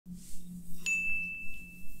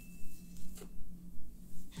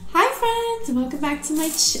friends, welcome back to my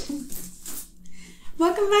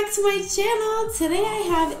channel. Today I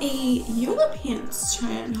have a yoga pants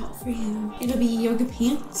try on haul for you. It'll be yoga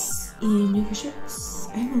pants and yoga shorts.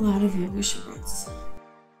 I have a lot of yoga shorts.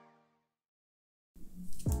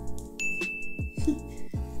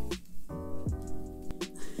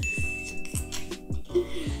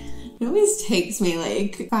 It always takes me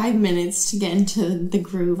like 5 minutes to get into the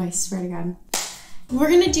groove, I swear to God. We're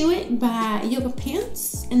gonna do it by yoga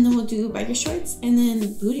pants, and then we'll do biker shorts, and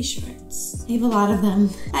then booty shorts. I have a lot of them.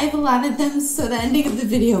 So the ending of the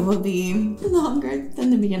video will be longer than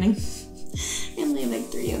the beginning. I only have like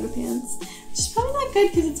 3 yoga pants, which is probably not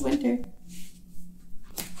good because it's winter.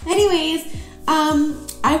 Anyways,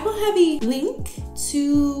 I will have a link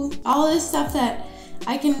to all this stuff that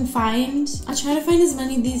I can find. I'll try to find as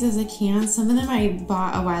many of these as I can. Some of them I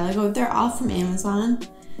bought a while ago. They're all from Amazon.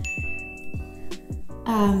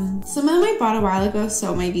 Some of them I bought a while ago,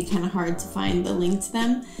 so it might be kind of hard to find the link to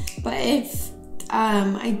them. But if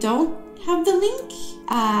I don't have the link,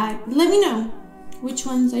 let me know which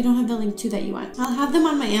ones I don't have the link to that you want. I'll have them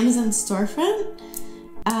on my Amazon storefront.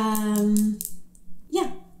 Yeah.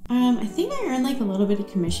 I think I earned like a little bit of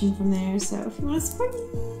commission from there, so if you want to support me.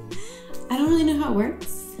 I don't really know how it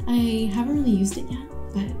works. I haven't really used it yet,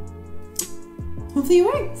 but hopefully it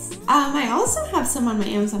works. I also have some on my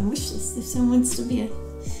Amazon wishlist if someone wants to be a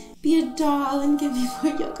doll and give me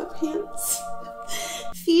more yoga pants.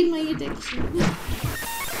 Feed my addiction.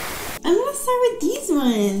 I'm gonna start with these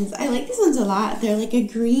ones. I like these ones a lot. They're like a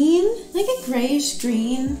green, like a grayish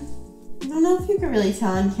green. I don't know if you can really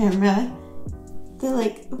tell on camera. They're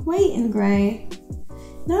like white and gray.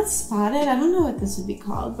 Not spotted, I don't know what this would be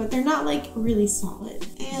called, but they're not like really solid.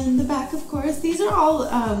 And the back, of course, these are all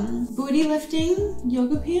booty lifting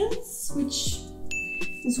yoga pants, which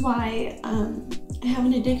is why I have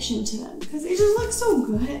an addiction to them, because they just look so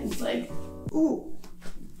good. Like, ooh,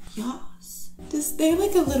 yes. They're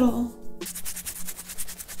like a little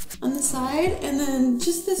on the side, and then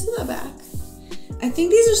just this in the back. I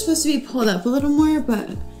think these are supposed to be pulled up a little more,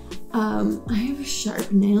 but I have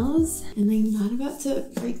sharp nails and I'm not about to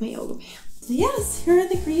break my yoga pants. So yes, here are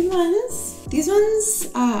the green ones. These ones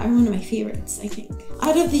are one of my favorites, I think,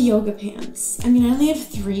 out of the yoga pants. I mean, I only have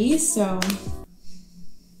 3, so.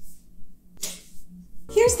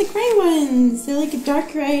 Here's the gray ones. They're like a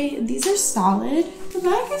dark gray. These are solid. The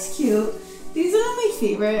back is cute. These are not my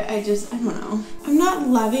favorite. I don't know. I'm not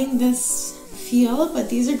loving this feel, but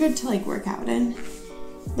these are good to like work out in.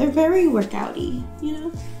 They're very workout-y, you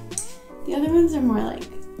know? The other ones are more like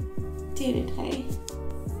day-to-day.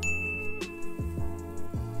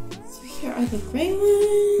 So here are the gray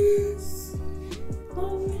ones.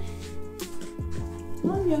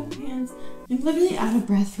 Long yoga pants. I'm literally out of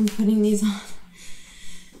breath from putting these on.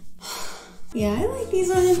 Yeah, I like these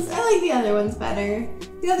ones. I like the other ones better.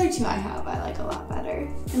 The other 2 I have, I like a lot better.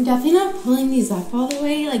 I'm definitely not pulling these up all the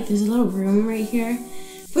way. Like there's a little room right here.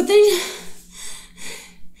 But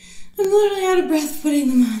I'm literally out of breath putting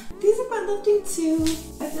them on. These are butt lifting too.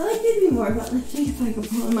 I feel like they'd be more butt lifting if I could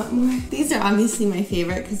pull them up more. These are obviously my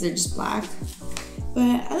favorite because they're just black.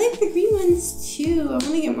 But I like the green ones too. I want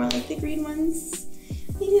to get more like the green ones.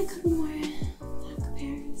 Maybe a couple more black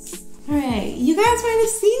pairs. Alright, you guys might have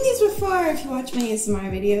seen these before if you watch my ASMR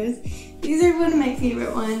videos. These are one of my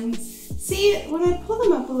favorite ones. See, when I pull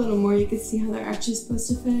them up a little more, you can see how they're actually supposed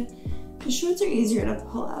to fit. The shorts are easier to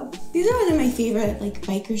pull up. These are one of my favorite like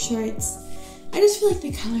biker shorts. I just feel like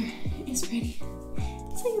the color is pretty.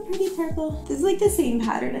 It's like a pretty purple. This is like the same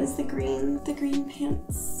pattern as the green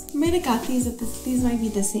pants. I might have got these at these might be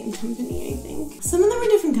the same company, I think. Some of them are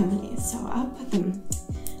different companies, so I'll put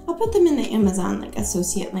them in the Amazon like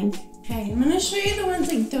associate link. Okay, I'm gonna show you the ones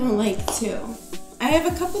I don't like too. I have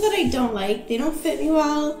a couple that I don't like. They don't fit me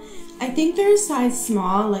well. I think they're a size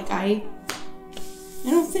small. Like I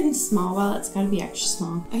don't fit in small well, it's gotta be extra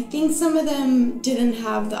small. I think some of them didn't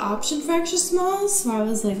have the option for extra small, so I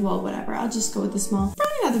was like, well, whatever, I'll just go with the small.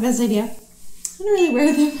 Probably not the best idea. I don't really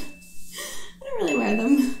wear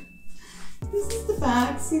them. This is the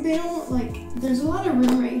back. See, they don't like, there's a lot of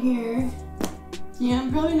room right here. Yeah, I'm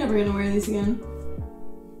probably never gonna wear these again.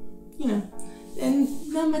 You know, and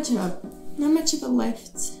not much of a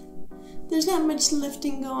lift. There's not much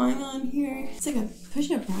lifting going on here. It's like a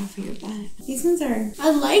push-up bra for your butt. These ones are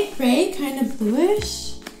a light gray, kind of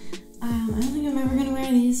bluish. I don't think I'm ever gonna wear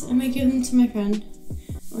these. I might give them to my friend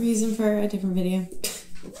or use them for a different video.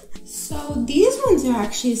 So these ones are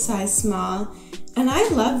actually a size small, and I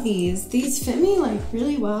love these. These fit me like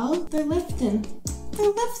really well. They're lifting.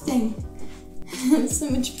 So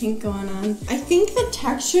much pink going on. I think the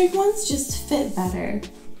textured ones just fit better.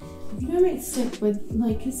 I think I might stick with,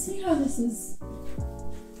 like, cause see how this is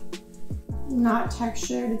not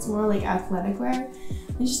textured, it's more like athletic wear.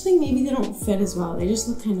 I just think maybe they don't fit as well. They just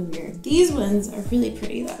look kind of weird. These ones are really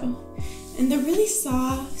pretty though. And they're really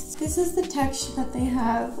soft. This is the texture that they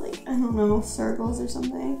have, like, I don't know, circles or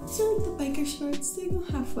something. These are like the biker shorts, they go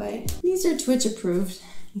halfway. These are Twitch approved,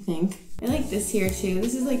 I think. I like this here too.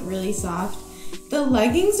 This is like really soft. The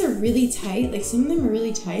leggings are really tight. Like some of them are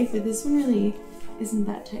really tight, but this one really isn't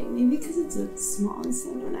that tight. Maybe because it's a small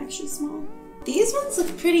instead of an extra small. These ones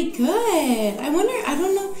look pretty good. I wonder, I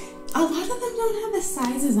don't know, a lot of them don't have the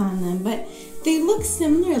sizes on them, but they look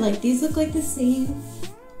similar. Like these look like the same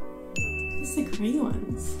as the gray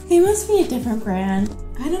ones. They must be a different brand.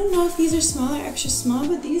 I don't know if these are small or extra small,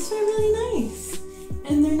 but these are really nice.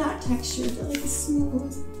 And they're not textured, they're like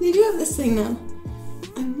smooth. They do have this thing though.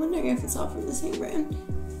 I'm wondering if it's all from the same brand.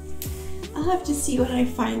 I'll have to see when I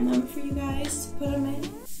find them for you guys to put on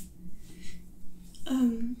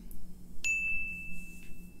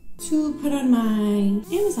my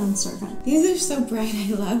Amazon storefront. These are so bright,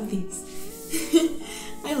 I love these.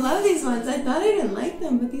 I love these ones. I thought I didn't like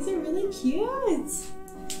them, but these are really cute. Let's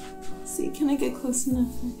see, can I get close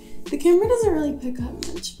enough? The camera doesn't really pick up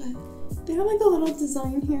much, but they have like a little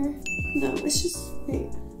design here. No, it's just,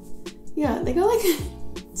 wait. Yeah, they got like a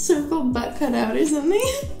circle butt cut out or something.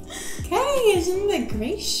 Okay, here's some of the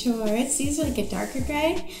gray shorts. These are like a darker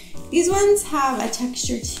gray. These ones have a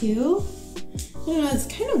texture too. I don't know, it's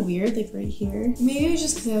kind of weird, like right here. Maybe it was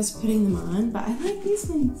just because I was putting them on, but I like these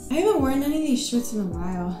ones. I haven't worn any of these shorts in a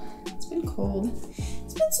while. It's been cold.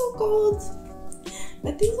 It's been so cold.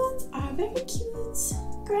 But these ones are very cute.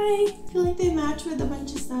 Gray. I feel like they match with a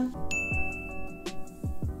bunch of stuff.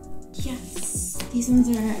 Yes, these ones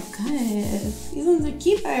are good. These ones are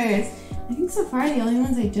keepers. I think so far the only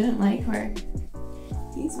ones I didn't like were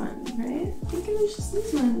these ones, right? I think it was just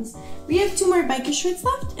these ones. We have 2 more biker shorts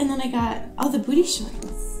left, and then I got all the booty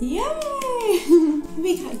shorts. Yay!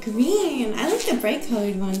 We got green. I like the bright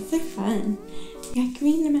colored ones. They're fun. We got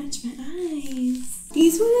green to match my eyes.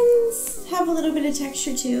 These ones have a little bit of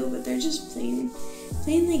texture too, but they're just plain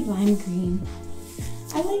like lime green.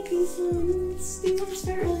 I like these ones. These ones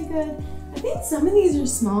fit really good. I think some of these are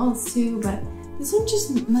smalls too, but this one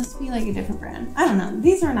just must be like a different brand. I don't know.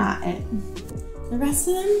 These are not it. The rest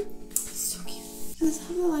of them, so cute. Does this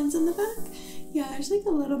have the lines on the back? Yeah, there's like a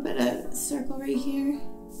little bit of circle right here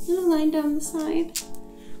and a line down the side.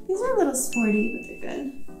 These are a little sporty, but they're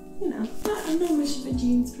good. You know, I'm not much of a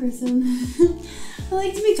jeans person. I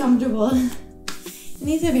like to be comfortable. And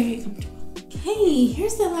these are very comfortable. Okay,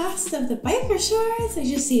 here's the last of the biker shorts. I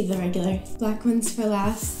just saved the regular black ones for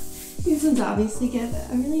last. These ones obviously give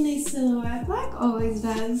a really nice silhouette. Black always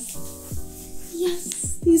does.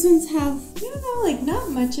 Yes, these ones have, I don't know, like not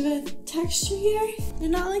much of a texture here. They're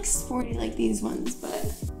not like sporty like these ones,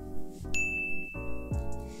 but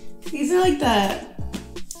these are like the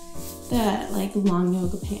like long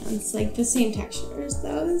yoga pants, like the same texture as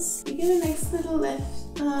those. You get a nice little lift.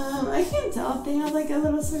 I can't tell if they have like a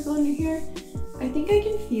little circle under here. I think I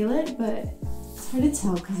can feel it, but it's hard to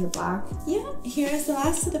tell because they're black. Yeah, here's the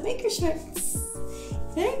last of the biker shorts.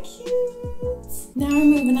 They're cute. Now we're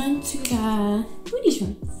moving on to the booty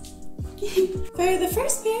shorts. For the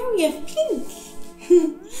first pair, we have pink.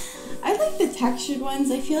 I like the textured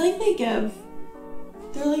ones. I feel like they're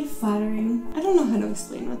like flattering. I don't know how to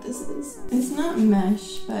explain what this is. It's not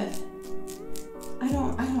mesh, but I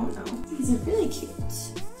don't know. These are really cute.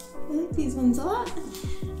 I like these ones a lot.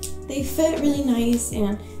 They fit really nice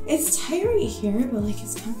and it's tight right here, but like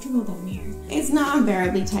it's comfortable down here. It's not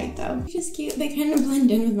unbearably tight though. They're just cute. They kind of blend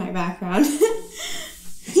in with my background.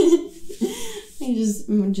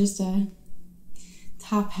 I'm just a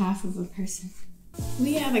top half of a person.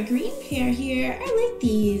 We have a green pair here. I like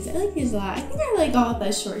these. I like these a lot. I think I like all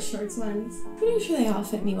the short shorts ones. Pretty sure they all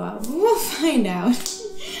fit me well, but we'll find out.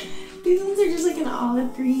 These ones are just like an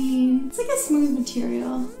olive green. It's like a smooth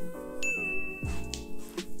material.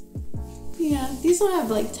 Yeah, these don't have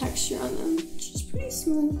like texture on them. It's just pretty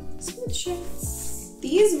smooth shorts.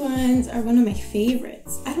 These ones are one of my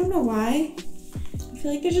favorites. I don't know why. I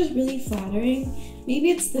feel like they're just really flattering. Maybe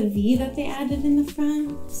it's the V that they added in the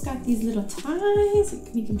front. It's got these little ties. I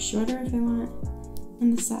can make them shorter if I want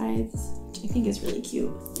on the sides, which I think is really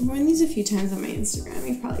cute. I've worn these a few times on my Instagram.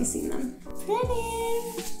 You've probably seen them. Pretty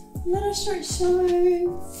little short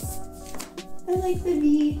shorts. I like the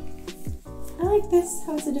V. I like this,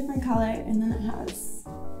 how it's a different color, and then it has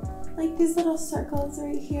like these little circles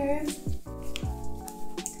right here.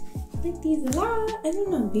 I like these a lot. I don't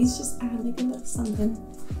know, these just add like a little something.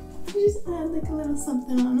 They just add like a little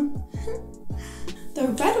something on them. The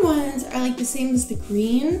red ones are like the same as the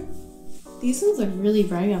green, These ones look really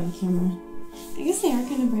bright on the camera. I guess they are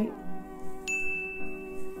kind of bright.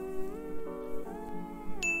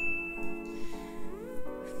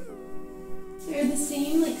 They're the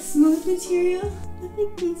same, like, smooth material. I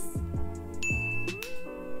like these.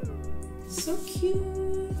 So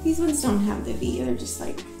cute. These ones don't have the V. They're just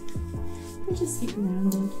like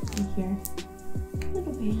rounded right here.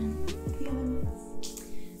 Little band, like the other ones.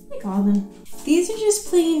 Like all of them. These are just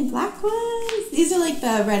plain black ones. These are like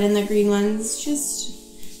the red and the green ones.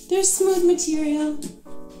 Just, they're smooth material.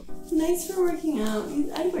 Nice for working out.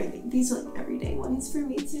 I wear these are like everyday ones for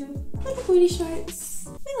me too. Like booty shorts.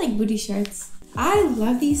 I like booty shorts. I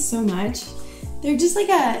love these so much. They're just like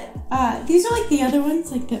these are like the other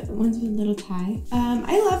ones, like the ones with a little tie.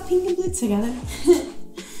 I love pink and blue together.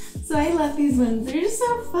 So I love these ones. They're just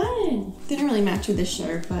so fun. They didn't really match with this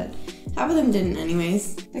shirt, but half of them didn't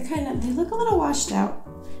anyways. They're they look a little washed out.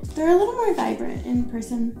 They're a little more vibrant in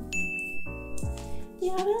person.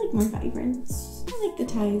 Yeah, they're like more vibrant. I like the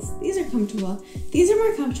ties. These are comfortable. These are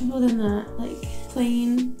more comfortable than the like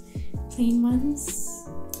plain ones,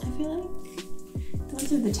 I feel like.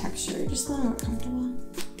 Those are the texture, just a little more comfortable.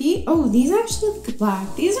 These actually look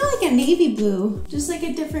black. These are like a navy blue, just like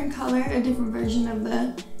a different color, a different version of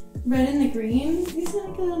the red and the green. These are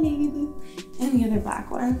like a little navy blue. And the other black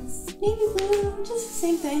ones. Navy blue, just the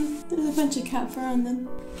same thing. There's a bunch of cat fur on them.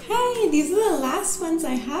 Okay, these are the last ones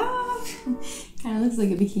I have. Kind of looks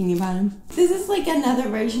like a bikini bottom. This is like another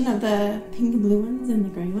version of the pink and blue ones and the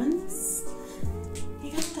gray ones.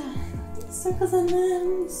 Circles on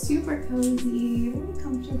them, super cozy, very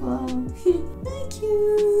comfortable, very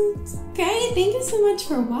cute. Okay, thank you so much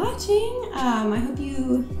for watching. I hope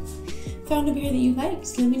you found a pair that you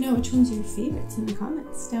liked. Let me know which ones are your favorites in the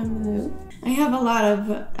comments down below. I have a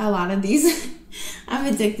lot of these.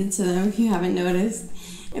 I'm addicted to them if you haven't noticed.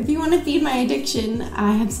 If you want to feed my addiction,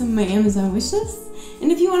 I have some of my Amazon wishlist.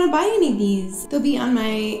 And if you want to buy any of these, they'll be on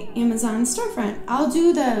my Amazon storefront. I'll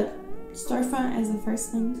do the storefront as the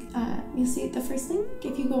first link. You'll see it the first link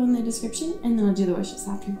if you go in the description, and then I'll do the wishlist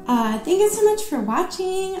after. Thank you so much for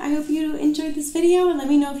watching. I hope you enjoyed this video, and let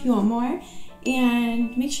me know if you want more.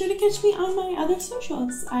 And make sure to catch me on my other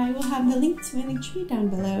socials. I will have the link to my link tree down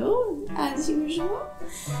below, as usual.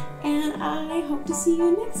 And I hope to see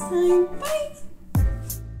you next time. Bye!